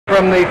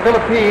from the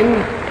Philippines,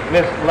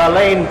 Miss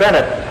Lalaine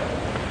Bennett.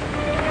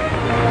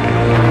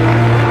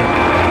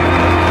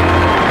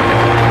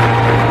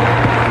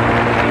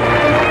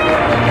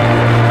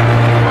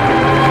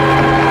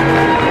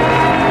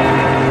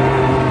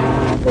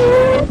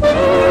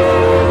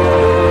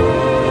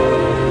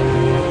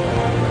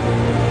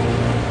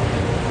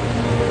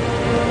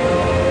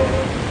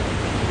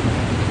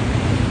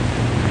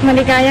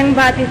 Maligayang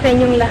bati sa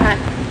inyong lahat.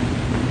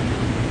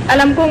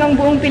 Alam kong ang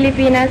buong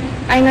Pilipinas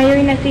ay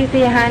ngayon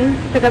nasisiyahan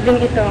sa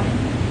gabing ito.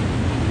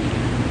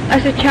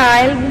 As a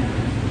child,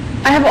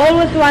 I have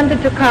always wanted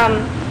to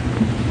come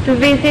to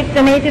visit the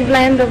native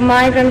land of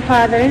my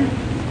grandfather,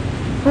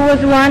 who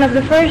was one of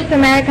the first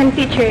American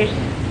teachers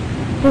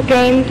who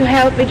came to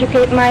help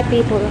educate my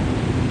people.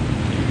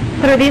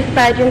 Through this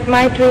pageant,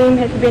 my dream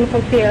has been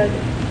fulfilled.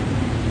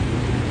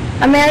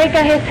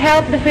 America has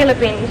helped the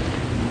Philippines,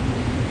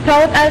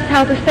 taught us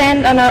how to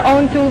stand on our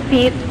own 2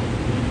 feet,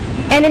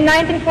 and in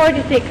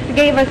 1946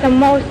 gave us a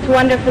most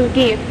wonderful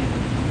gift,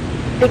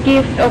 the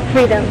gift of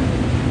freedom.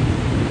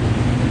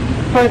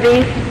 For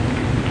this,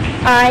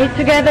 I,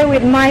 together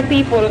with my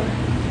people,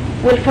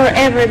 will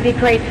forever be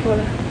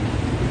grateful.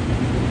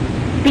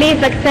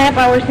 Please accept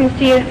our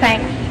sincere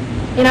thanks.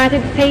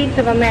 United States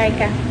of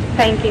America,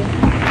 thank you.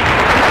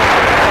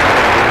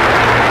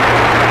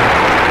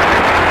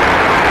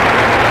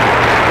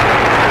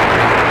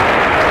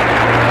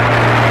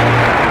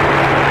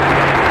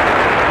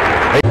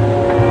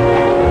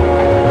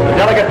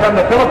 Delegate from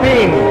the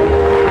Philippines.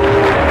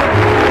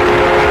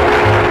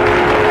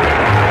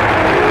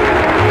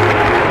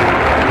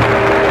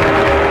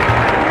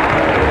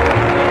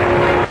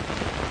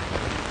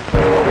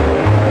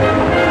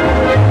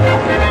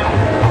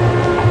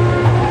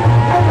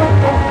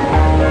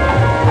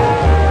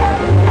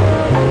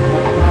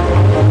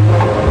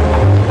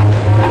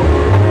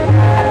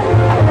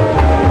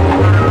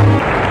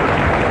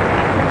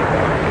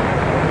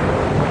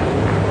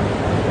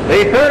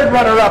 The third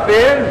runner-up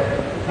is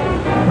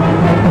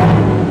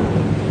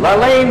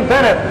Lalaine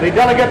Bennett, the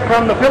delegate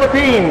from the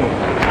Philippines.